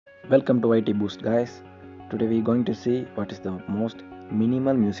Welcome to IT Boost, guys. Today we're going to see what is the most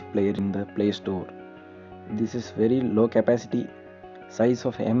minimal music player in the Play Store. This is very low capacity, size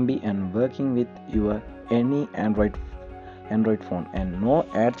of MB and working with your any Android phone, and no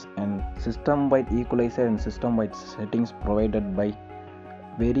ads and system-wide equalizer and system-wide settings provided by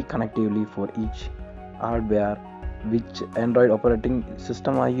very connectively for each hardware. Which Android operating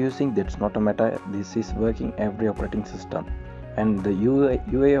system are using, that's not a matter. This is working every operating system, and the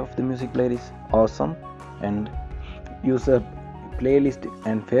UI of the music player is awesome, and user playlist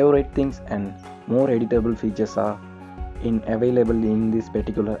and favorite things and more editable features are available in this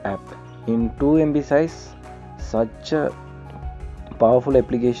particular app in 2 MB size. Such a powerful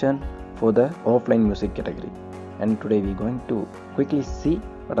application for the offline music category, and today we're going to quickly see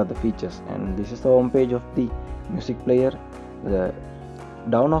what are the features. And this is the home page of the music player. The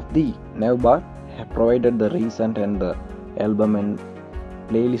down of the nav bar have provided the recent and the album and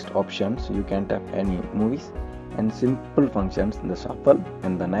playlist options. You can tap any movies and simple functions, the shuffle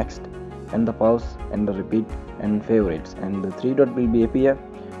and the next and the pause and the repeat and favorites, and the three dot will be appear.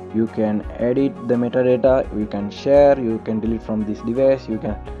 You can edit the metadata, you can share, you can delete from this device, you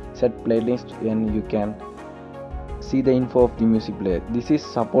can set playlist, and you can see the info of the music player. This is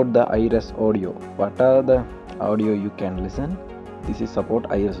support the iris audio. What are the audio you can listen? This is support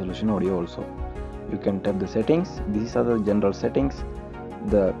high resolution audio also. You can tap the settings. These are the general settings,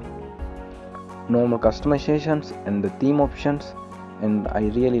 the normal customizations and the theme options, and I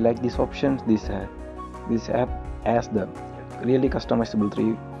really like these options. This app has the really customizable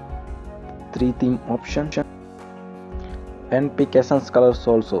three theme options and pick essence colors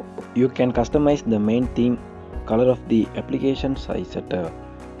also. You can customize the main theme color of the applications. I set a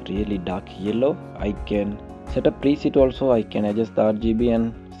really dark yellow. I can set a preset also. I can adjust the RGB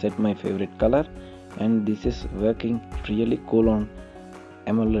and set my favorite color, and this is working really cool on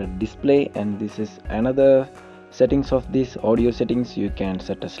AMOLED display. And this is another settings of this audio settings. You can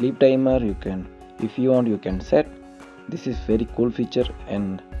set a sleep timer. You can, if you want, you can set. This is very cool feature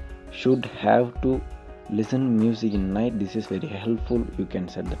and should have to listen music in night. This is very helpful. You can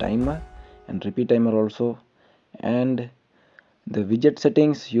set the timer and repeat timer also. And the widget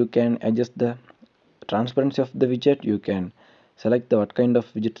settings, you can adjust the transparency of the widget. You can select what kind of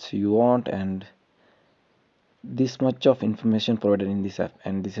widgets you want, and this much of information provided in this app.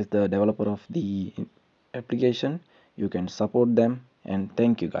 And this is the developer of the application. You can support them, and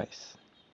thank you guys.